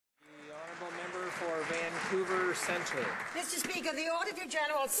Vancouver Centre. Mr. Speaker, the Auditor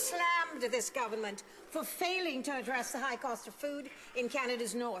General slammed this government for failing to address the high cost of food in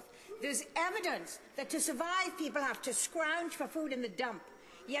Canada's north. There's evidence that to survive, people have to scrounge for food in the dump.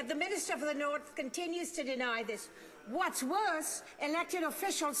 Yet the Minister for the North continues to deny this. What's worse, elected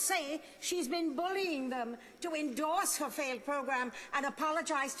officials say she's been bullying them to endorse her failed programme and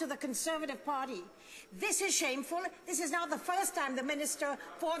apologise to the Conservative Party. This is shameful. This is not the first time the Minister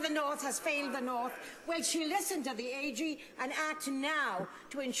for the North has failed the North. Will she listen to the AG and act now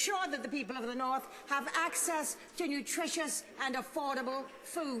to ensure that the people of the North have access to nutritious and affordable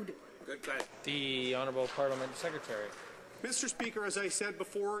food? Good question. The Honourable Parliament Secretary. Mr. Speaker, as I said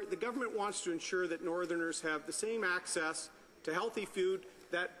before, the government wants to ensure that Northerners have the same access to healthy food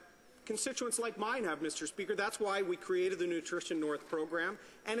that constituents like mine have, Mr. Speaker. That's why we created the Nutrition North program,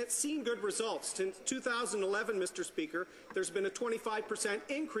 and it's seen good results. Since 2011, Mr. Speaker, there's been a 25%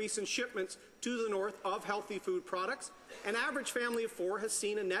 increase in shipments to the north of healthy food products. An average family of four has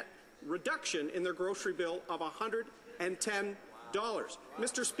seen a net reduction in their grocery bill of $110.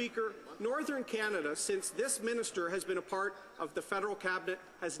 Mr. Speaker, Northern Canada, since this minister has been a part of the federal cabinet,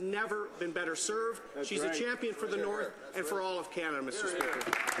 has never been better served. She's a champion for the North and for all of Canada, Mr. Speaker.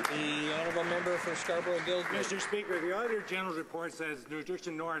 The Honourable Member for Scarborough-Guildwood. Mr. Speaker, the Auditor General's report says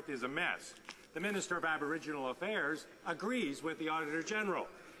Nutrition North is a mess. The Minister of Aboriginal Affairs agrees with the Auditor General.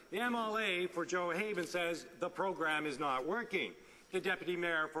 The MLA for Joe Haven says the program is not working. The Deputy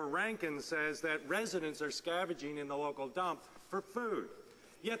Mayor for Rankin says that residents are scavenging in the local dump for food.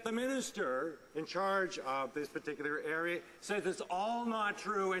 Yet the minister in charge of this particular area says it's all not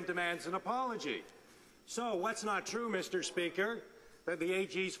true and demands an apology. So what's not true, Mr. Speaker? That the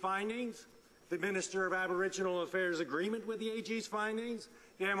AG's findings, the Minister of Aboriginal Affairs' agreement with the AG's findings,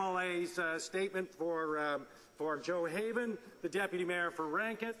 the MLA's statement for Joe Haven, the Deputy Mayor for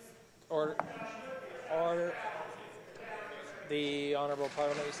Rankin. Or the Honourable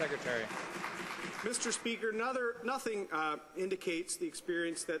Parliamentary Secretary. Mr. Speaker, nothing indicates the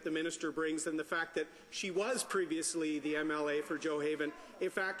experience that the minister brings than the fact that she was previously the MLA for Joe Haven.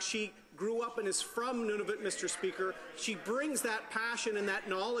 In fact, she grew up and is from Nunavut, Mr. Speaker. She brings that passion and that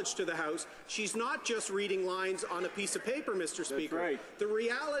knowledge to the House. She's not just reading lines on a piece of paper, Mr. Speaker. That's right. The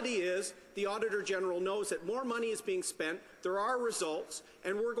reality is the Auditor General knows that more money is being spent, there are results,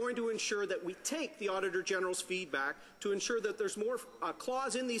 and we're going to ensure that we take the Auditor General's feedback to ensure that there's more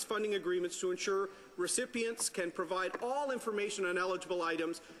clause in these funding agreements to ensure recipients can provide all information on eligible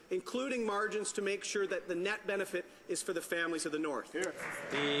items, including margins, to make sure that the net benefit is for the families of the North.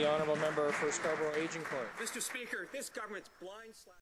 The Honourable Member for Scarborough Agincourt. Mr. Speaker, this government's blind